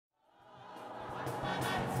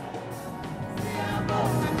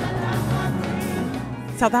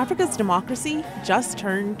South Africa's democracy just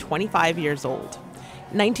turned 25 years old.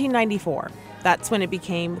 1994, that's when it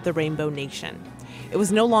became the Rainbow Nation. It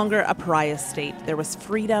was no longer a pariah state. There was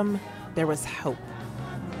freedom, there was hope.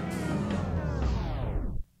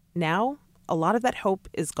 Now, a lot of that hope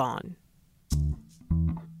is gone.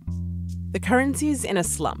 The currency's in a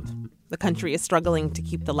slump. The country is struggling to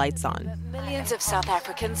keep the lights on. Millions of South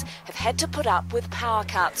Africans have had to put up with power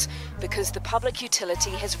cuts because the public utility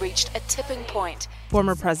has reached a tipping point.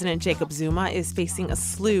 Former President Jacob Zuma is facing a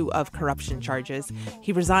slew of corruption charges.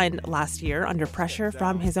 He resigned last year under pressure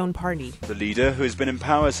from his own party. The leader, who has been in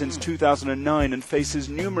power since 2009 and faces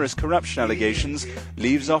numerous corruption allegations,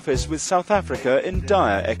 leaves office with South Africa in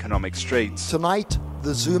dire economic straits. Tonight,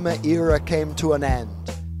 the Zuma era came to an end.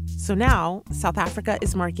 So now, South Africa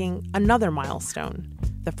is marking another milestone,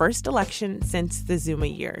 the first election since the Zuma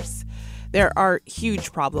years. There are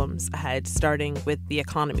huge problems ahead, starting with the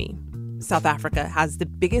economy. South Africa has the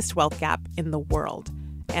biggest wealth gap in the world,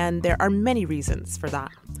 and there are many reasons for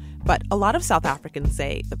that. But a lot of South Africans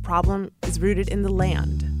say the problem is rooted in the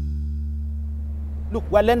land. Look,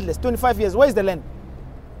 we're landless, 25 years. Where is the land?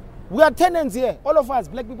 We are tenants here. All of us,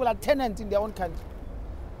 black people, are tenants in their own country.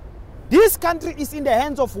 This country is in the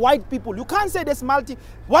hands of white people. You can't say there's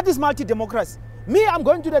what is multi-democracy? Me, I'm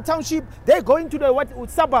going to the township, they're going to the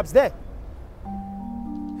suburbs there.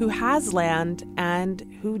 Who has land and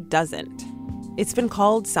who doesn't? It's been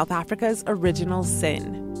called South Africa's original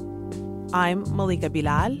sin. I'm Malika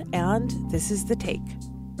Bilal, and this is The Take.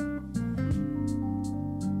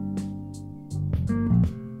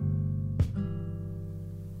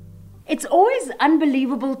 It's always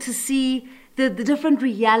unbelievable to see the different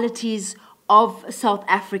realities of South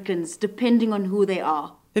Africans, depending on who they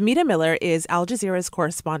are. Bamita Miller is Al Jazeera's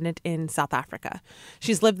correspondent in South Africa.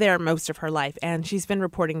 She's lived there most of her life, and she's been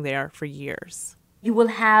reporting there for years. You will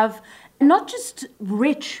have not just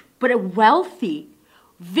rich, but a wealthy,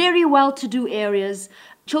 very well-to-do areas,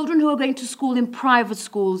 children who are going to school in private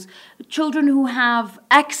schools, children who have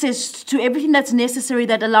access to everything that's necessary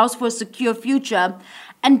that allows for a secure future.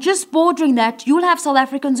 And just bordering that, you'll have South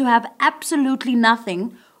Africans who have absolutely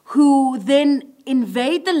nothing, who then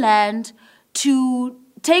invade the land to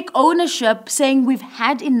take ownership, saying we've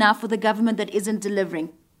had enough with a government that isn't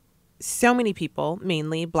delivering. So many people,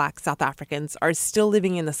 mainly Black South Africans, are still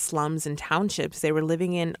living in the slums and townships they were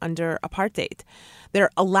living in under apartheid.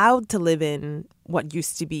 They're allowed to live in what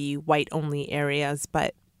used to be white-only areas,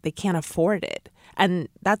 but they can't afford it. And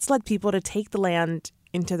that's led people to take the land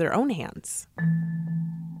into their own hands.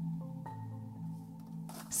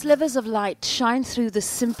 Slivers of light shine through the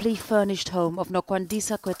simply furnished home of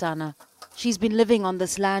Nokwandisa Kwetana. She's been living on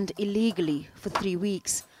this land illegally for 3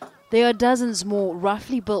 weeks. There are dozens more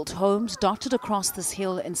roughly built homes dotted across this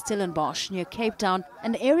hill in Stellenbosch near Cape Town,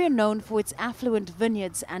 an area known for its affluent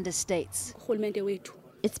vineyards and estates.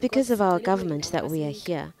 It's because of our government that we are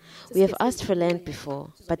here. We have asked for land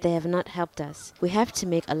before, but they have not helped us. We have to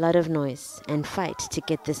make a lot of noise and fight to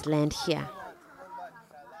get this land here.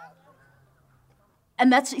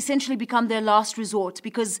 And that's essentially become their last resort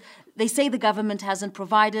because they say the government hasn't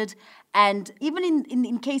provided. And even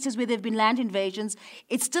in cases where there have been land invasions,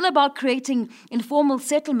 it's still about creating informal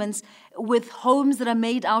settlements with homes that are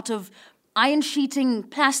made out of iron sheeting,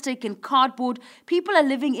 plastic and cardboard. People are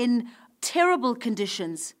living in terrible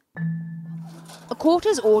conditions. A court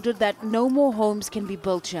has ordered that no more homes can be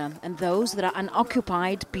built here and those that are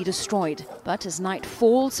unoccupied be destroyed. But as night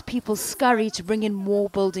falls, people scurry to bring in more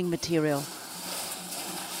building material.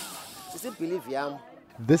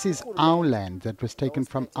 This is our land that was taken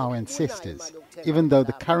from our ancestors. Even though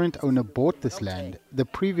the current owner bought this land, the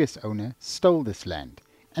previous owner stole this land.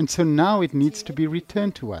 And so now it needs to be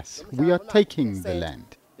returned to us. We are taking the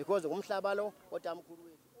land.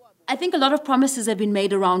 I think a lot of promises have been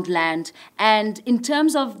made around land. And in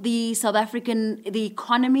terms of the the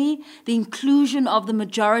economy, the inclusion of the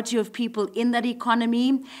majority of people in that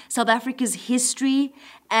economy, South Africa's history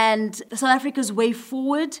and South Africa's way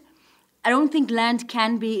forward, I don't think land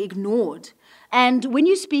can be ignored. And when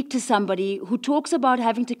you speak to somebody who talks about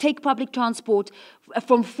having to take public transport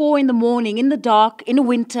from 4 a.m, in the dark, in the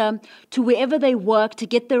winter, to wherever they work to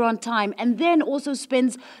get there on time, and then also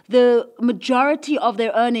spends the majority of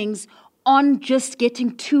their earnings on just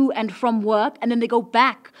getting to and from work, and then they go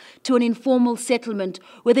back to an informal settlement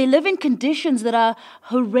where they live in conditions that are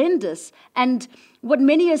horrendous. And what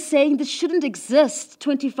many are saying, this shouldn't exist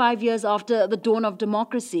 25 years after the dawn of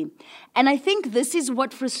democracy. And I think this is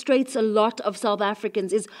what frustrates a lot of South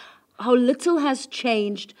Africans, is how little has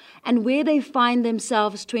changed and where they find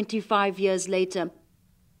themselves 25 years later.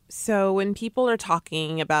 So when people are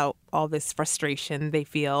talking about all this frustration they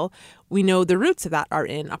feel, we know the roots of that are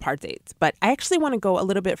in apartheid. But I actually want to go a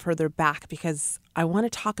little bit further back because I want to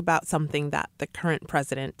talk about something that the current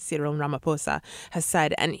president, Cyril Ramaphosa, has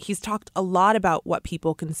said. And he's talked a lot about what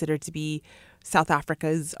people consider to be South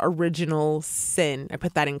Africa's original sin. I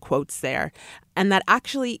put that in quotes there. And that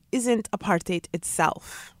actually isn't apartheid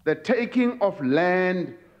itself. The taking of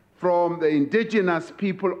land from the indigenous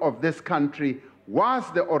people of this country was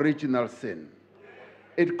the original sin.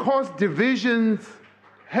 It caused divisions,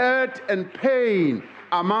 hurt, and pain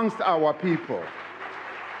amongst our people.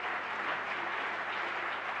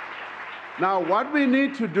 Now, what we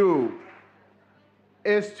need to do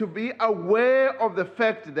is to be aware of the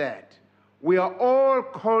fact that we are all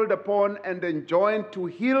called upon and enjoined to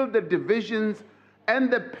heal the divisions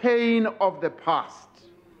and the pain of the past.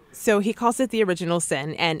 So he calls it the original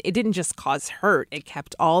sin, and it didn't just cause hurt. It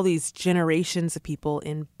kept all these generations of people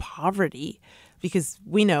in poverty because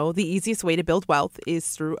we know the easiest way to build wealth is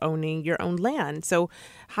through owning your own land. So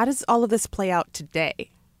how does all of this play out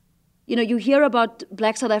today? You know, you hear about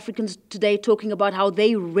Black South Africans today talking about how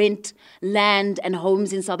they rent land and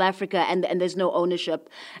homes in South Africa and there's no ownership.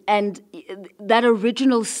 And that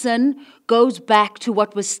original sin goes back to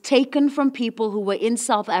what was taken from people who were in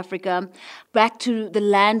South Africa, back to the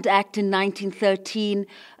Land Act in 1913.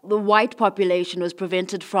 The white population was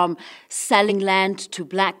prevented from selling land to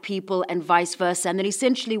black people and vice versa. And then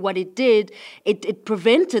essentially what it did, it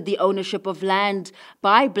prevented the ownership of land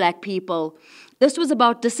by black people. This was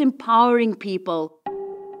about disempowering people.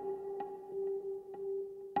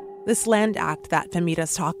 This Land Act that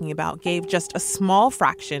Famita's talking about gave just a small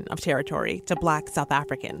fraction of territory to Black South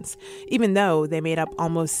Africans, even though they made up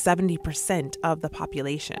almost 70% of the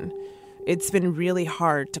population. It's been really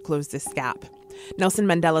hard to close this gap. Nelson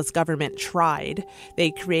Mandela's government tried.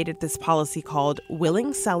 They created this policy called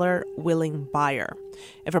willing seller, willing buyer.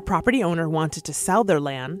 If a property owner wanted to sell their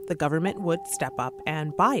land, the government would step up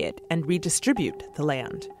and buy it and redistribute the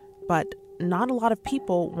land. But not a lot of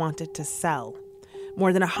people wanted to sell.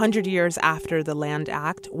 More than 100 years after the Land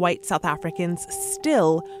Act, white South Africans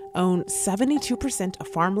still own 72% of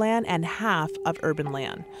farmland and half of urban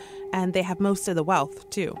land. And they have most of the wealth,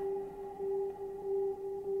 too.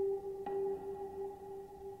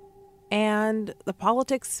 And the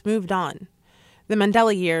politics moved on. The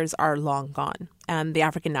Mandela years are long gone, and the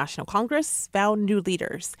African National Congress found new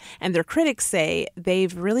leaders. And their critics say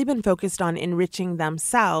they've really been focused on enriching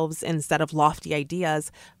themselves instead of lofty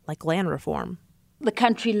ideas like land reform. The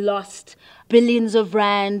country lost billions of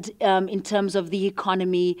rand in terms of the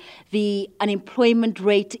economy. The unemployment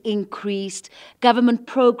rate increased. Government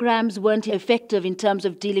programs weren't effective in terms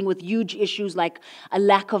of dealing with huge issues like a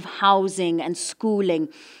lack of housing and schooling.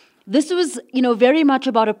 This was, very much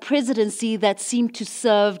about a presidency that seemed to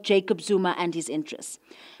serve Jacob Zuma and his interests.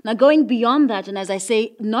 Now, going beyond that, and as I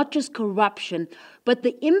say, not just corruption, but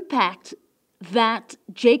the impact that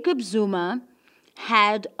Jacob Zuma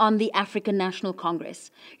had on the African National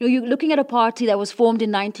Congress. You're looking at a party that was formed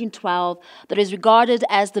in 1912 that is regarded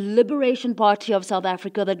as the Liberation Party of South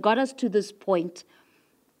Africa that got us to this point.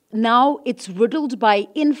 Now it's riddled by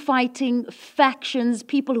infighting, factions,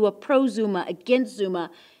 people who are pro-Zuma, against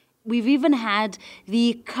Zuma. We've even had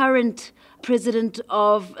the current president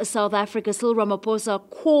of South Africa, Cyril Ramaphosa,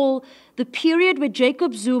 call the period where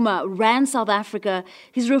Jacob Zuma ran South Africa,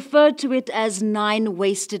 he's referred to it as 9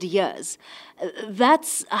 wasted years.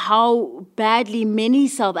 That's how badly many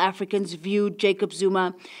South Africans viewed Jacob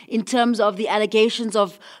Zuma in terms of the allegations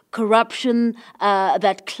of corruption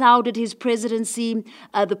that clouded his presidency,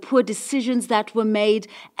 the poor decisions that were made,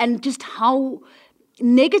 and just how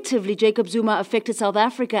negatively Jacob Zuma affected South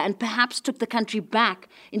Africa and perhaps took the country back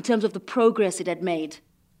in terms of the progress it had made.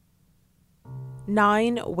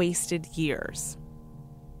 9 wasted years.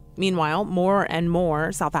 Meanwhile, more and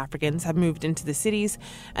more South Africans have moved into the cities,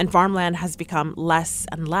 and farmland has become less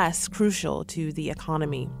and less crucial to the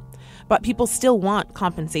economy. But people still want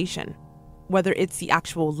compensation, whether it's the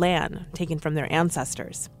actual land taken from their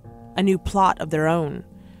ancestors, a new plot of their own,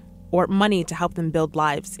 or money to help them build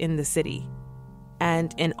lives in the city.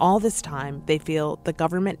 And in all this time, they feel the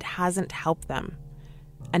government hasn't helped them.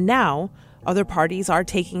 And now, other parties are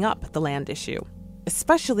taking up the land issue,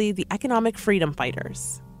 especially the economic freedom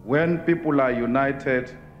fighters. When people are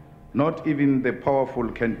united, not even the powerful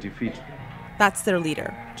can defeat. That's their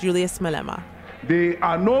leader, Julius Malema. There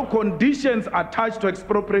are no conditions attached to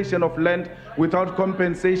expropriation of land without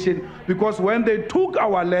compensation, because when they took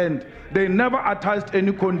our land, they never attached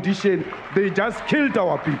any condition. They just killed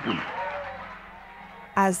our people.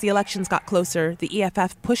 As the elections got closer, the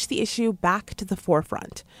EFF pushed the issue back to the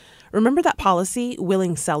forefront. Remember that policy,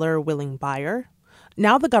 willing seller, willing buyer?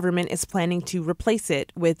 Now the government is planning to replace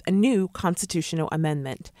it with a new constitutional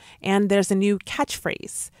amendment. And there's a new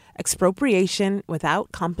catchphrase, expropriation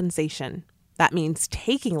without compensation. That means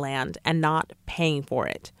taking land and not paying for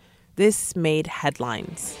it. This made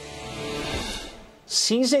headlines.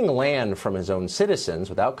 Seizing land from his own citizens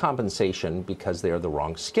without compensation because they are the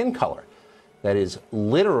wrong skin color. That is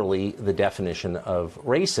literally the definition of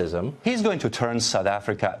racism. He's going to turn South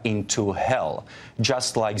Africa into hell,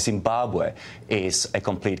 just like Zimbabwe is a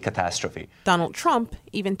complete catastrophe. Donald Trump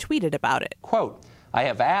even tweeted about it. Quote, I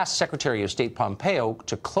have asked Secretary of State Pompeo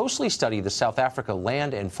to closely study the South Africa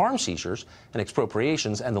land and farm seizures and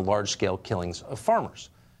expropriations and the large-scale killings of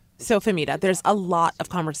farmers. So, Famida, there's a lot of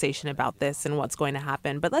conversation about this and what's going to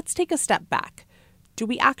happen, but let's take a step back. Do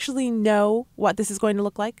we actually know what this is going to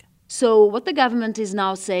look like? So what the government is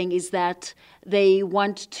now saying is that they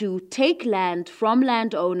want to take land from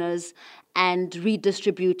landowners and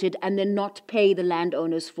redistribute it and then not pay the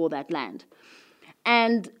landowners for that land.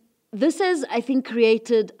 And this has, I think,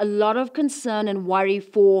 created a lot of concern and worry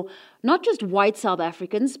for not just white South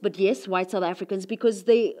Africans, but yes, white South Africans, because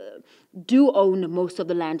they do own most of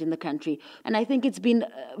the land in the country. And I think it's been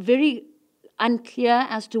very unclear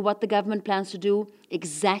as to what the government plans to do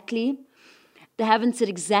exactly. They haven't said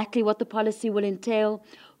exactly what the policy will entail,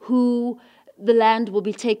 who the land will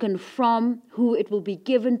be taken from, who it will be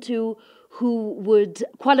given to, who would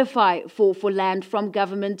qualify for land from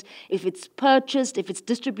government, if it's purchased, if it's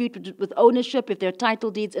distributed with ownership, if there are title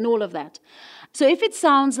deeds and all of that. So if it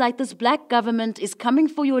sounds like this black government is coming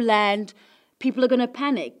for your land, people are going to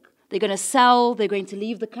panic. They're going to sell, they're going to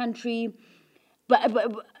leave the country. But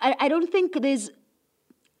I don't think there's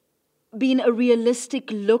been a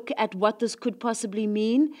realistic look at what this could possibly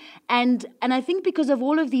mean. And I think because of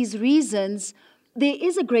all of these reasons, there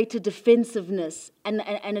is a greater defensiveness and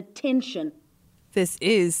a tension. This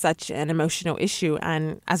is such an emotional issue.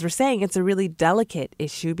 And as we're saying, it's a really delicate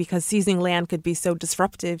issue because seizing land could be so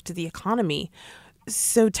disruptive to the economy.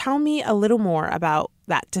 So tell me a little more about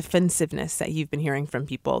that defensiveness that you've been hearing from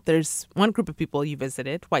people. There's one group of people you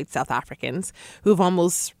visited, white South Africans, who've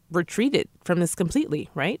almost retreated from this completely,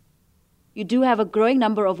 right? You do have a growing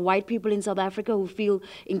number of white people in South Africa who feel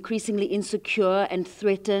increasingly insecure and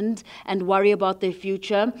threatened and worry about their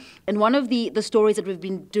future. And one of the stories that we've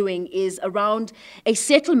been doing is around a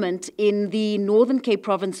settlement in the Northern Cape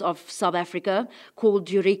province of South Africa called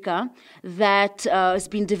Eureka that has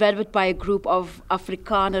been developed by a group of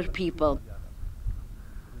Afrikaner people.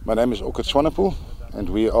 My name is Okkert Swanepoel and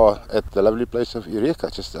we are at the lovely place of Eureka,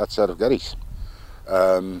 just outside of Garries.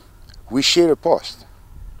 We share a past.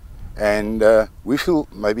 And we feel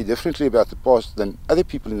maybe differently about the past than other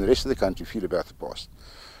people in the rest of the country feel about the past.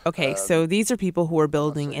 Okay, so these are people who are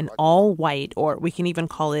building an all-white, or we can even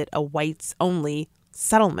call it a whites-only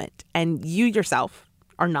settlement. And you yourself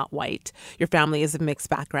are not white. Your family is of mixed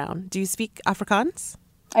background. Do you speak Afrikaans?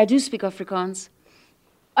 I do speak Afrikaans.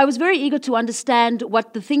 I was very eager to understand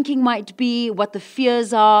what the thinking might be, what the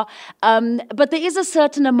fears are. But there is a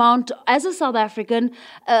certain amount, as a South African,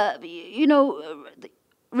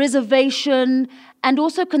 reservation and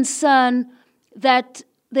also concern that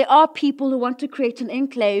there are people who want to create an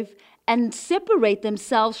enclave and separate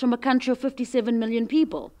themselves from a country of 57 million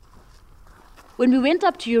people. When we went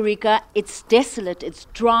up to Eureka, it's desolate, it's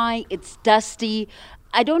dry, it's dusty.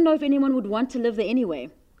 I don't know if anyone would want to live there anyway.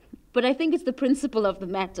 But I think it's the principle of the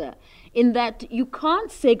matter, in that you can't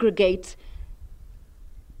segregate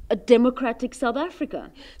a democratic South Africa.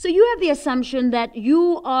 So you have the assumption that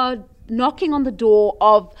you are knocking on the door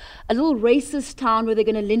of a little racist town where they're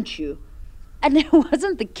going to lynch you. And it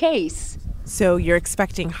wasn't the case. So you're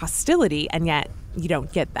expecting hostility, and yet you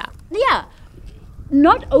don't get that. Yeah.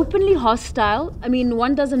 Not openly hostile. I mean,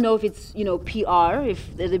 one doesn't know if it's, PR,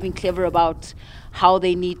 if they've been clever about how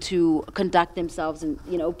they need to conduct themselves, and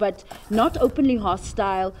but not openly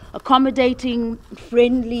hostile, accommodating,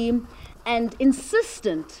 friendly, and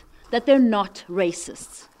insistent that they're not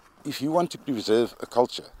racists. If you want to preserve a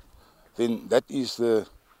culture, then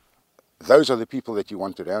those are the people that you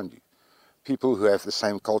want around you. People who have the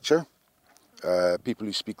same culture, people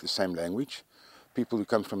who speak the same language, people who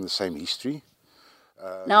come from the same history.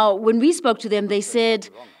 Now, when we spoke to them, they said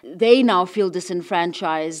they now feel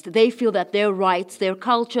disenfranchised. They feel that their rights, their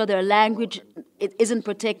culture, their language, it isn't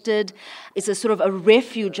protected. It's a sort of a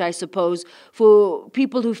refuge, I suppose, for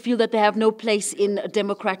people who feel that they have no place in a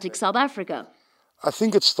democratic South Africa. I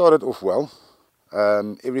think it started off well.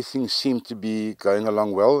 Everything seemed to be going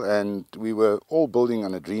along well, and we were all building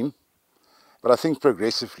on a dream. But I think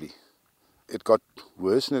progressively it got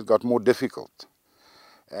worse and it got more difficult.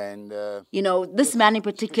 And this man in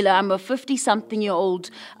particular, I'm a 50-something-year-old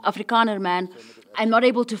Afrikaner man. I'm not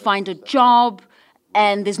able to find a job,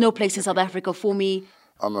 and there's no place in South Africa for me.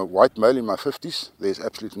 I'm a white male in my 50s. There's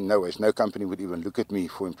absolutely no ways. No company would even look at me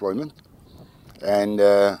for employment. And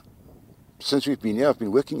since we've been here, I've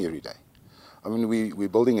been working every day. I mean, we're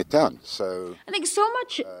building a town, so... I think so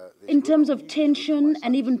much in terms of tension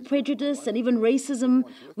and even prejudice and even racism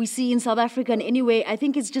we see in South Africa in any way, I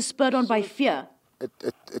think it's just spurred on by fear.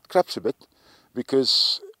 It craps a bit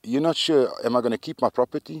because you're not sure, am I going to keep my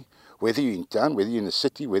property? Whether you're in town, whether you're in the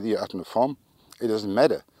city, whether you're out on a farm, it doesn't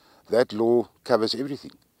matter. That law covers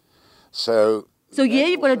everything. So here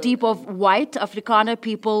you've got a deep of white Afrikaner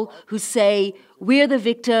people who say, we're the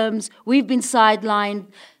victims, we've been sidelined.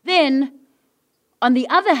 Then, on the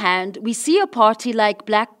other hand, we see a party like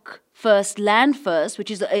Black First, Land First,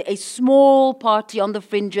 which is a small party on the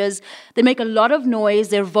fringes. They make a lot of noise,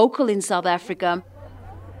 they're vocal in South Africa.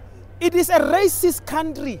 It is a racist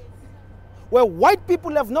country where white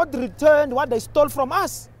people have not returned what they stole from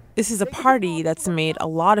us. This is a party that's made a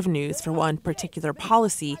lot of news for one particular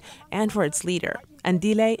policy and for its leader,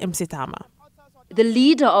 Andile Msitama. The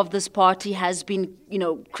leader of this party has been,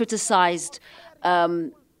 criticized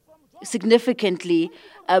significantly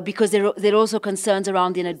because there are also concerns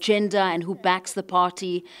around an agenda and who backs the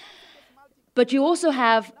party. But you also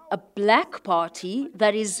have a black party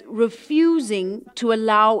that is refusing to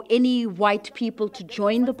allow any white people to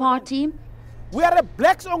join the party. We are a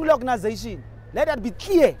blacks-only organization. Let that be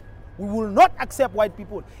clear. We will not accept white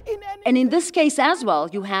people. And in this case as well,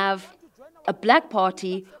 you have a black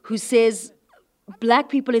party who says black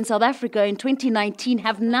people in South Africa in 2019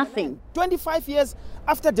 have nothing. 25 years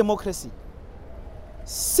after democracy,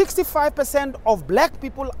 65% of black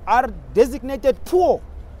people are designated poor.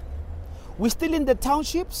 We're still in the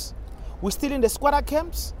townships, we're still in the squatter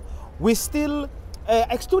camps, we're still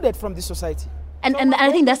excluded from this society. And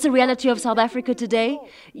I think that's the reality of South Africa today.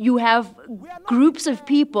 You have groups of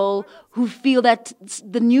people who feel that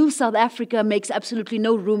the new South Africa makes absolutely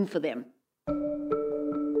no room for them.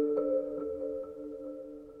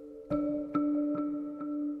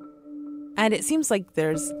 And it seems like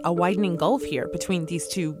there's a widening gulf here between these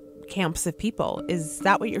two camps of people. Is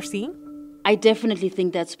that what you're seeing? I definitely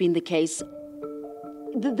think that's been the case.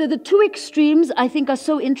 The two extremes, I think, are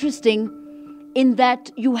so interesting in that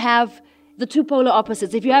you have the two polar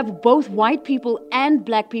opposites. If you have both white people and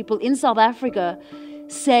black people in South Africa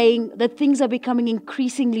saying that things are becoming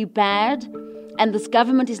increasingly bad and this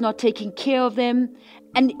government is not taking care of them,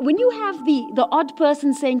 and when you have the odd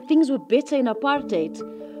person saying things were better in apartheid,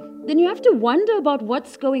 then you have to wonder about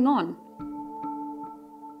what's going on.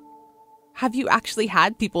 Have you actually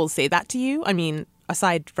had people say that to you? I mean,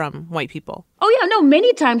 aside from white people. Oh, yeah, no,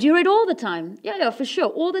 many times. You hear it all the time. Yeah, for sure,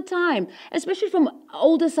 all the time. Especially from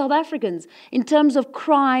older South Africans in terms of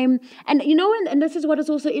crime. And, and this is what is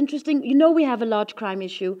also interesting. We have a large crime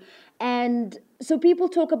issue. And so people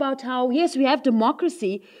talk about how, yes, we have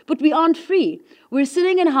democracy, but we aren't free. We're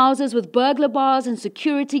sitting in houses with burglar bars and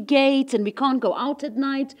security gates, and we can't go out at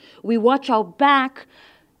night. We watch our back.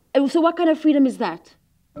 So what kind of freedom is that?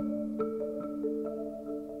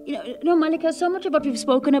 Malika, so much of what we've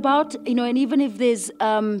spoken about, and even if there's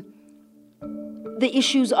the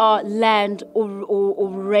issues are land or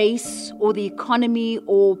race or the economy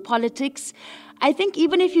or politics, I think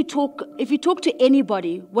even if you talk to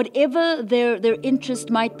anybody, whatever their interest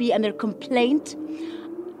might be and their complaint,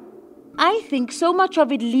 I think so much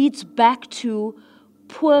of it leads back to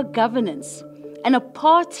poor governance and a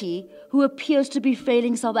party who appears to be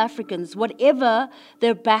failing South Africans, whatever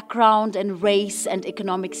their background and race and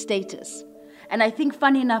economic status. And I think,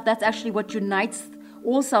 funny enough, that's actually what unites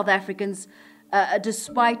all South Africans,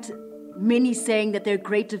 despite many saying that there are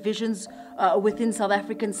great divisions within South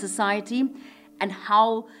African society, and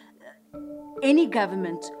how any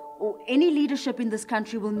government or any leadership in this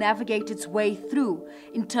country will navigate its way through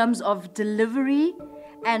in terms of delivery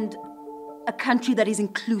and a country that is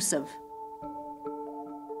inclusive.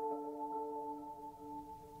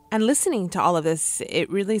 And listening to all of this, it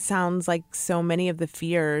really sounds like so many of the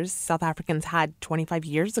fears South Africans had 25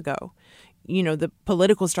 years ago. The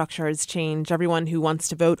political structure has changed. Everyone who wants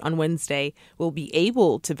to vote on Wednesday will be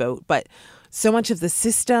able to vote. But so much of the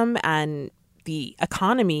system and the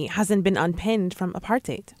economy hasn't been unpinned from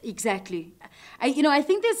apartheid. Exactly. I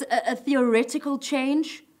think there's a theoretical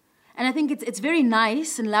change. And I think it's very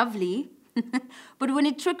nice and lovely. But when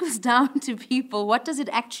it trickles down to people, what does it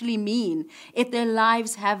actually mean if their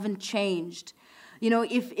lives haven't changed?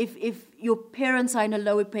 if your parents are in a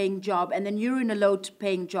lower paying job and then you're in a low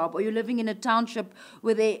paying job, or you're living in a township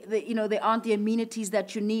where there aren't the amenities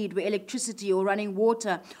that you need, where electricity or running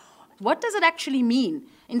water, what does it actually mean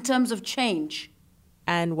in terms of change?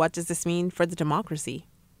 And what does this mean for the democracy?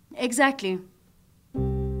 Exactly.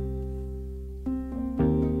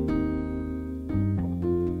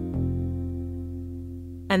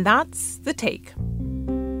 And that's The Take.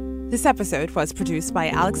 This episode was produced by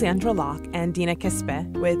Alexandra Locke and Dina Kispe,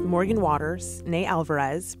 with Morgan Waters, Ney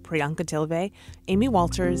Alvarez, Priyanka Tilve, Amy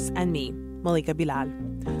Walters, and me, Malika Bilal.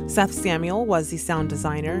 Seth Samuel was the sound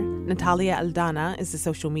designer, Natalia Aldana is the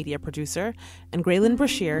social media producer, and Graylin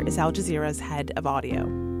Brashear is Al Jazeera's head of audio.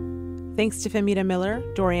 Thanks to Femida Miller,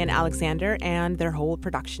 Dorian Alexander, and their whole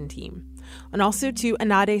production team. And also to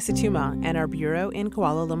Anade Situma and our bureau in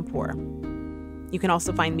Kuala Lumpur. You can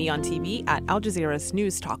also find me on TV at Al Jazeera's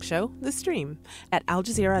news talk show, The Stream, at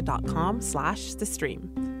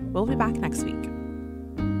aljazeera.com/thestream. We'll be back next week.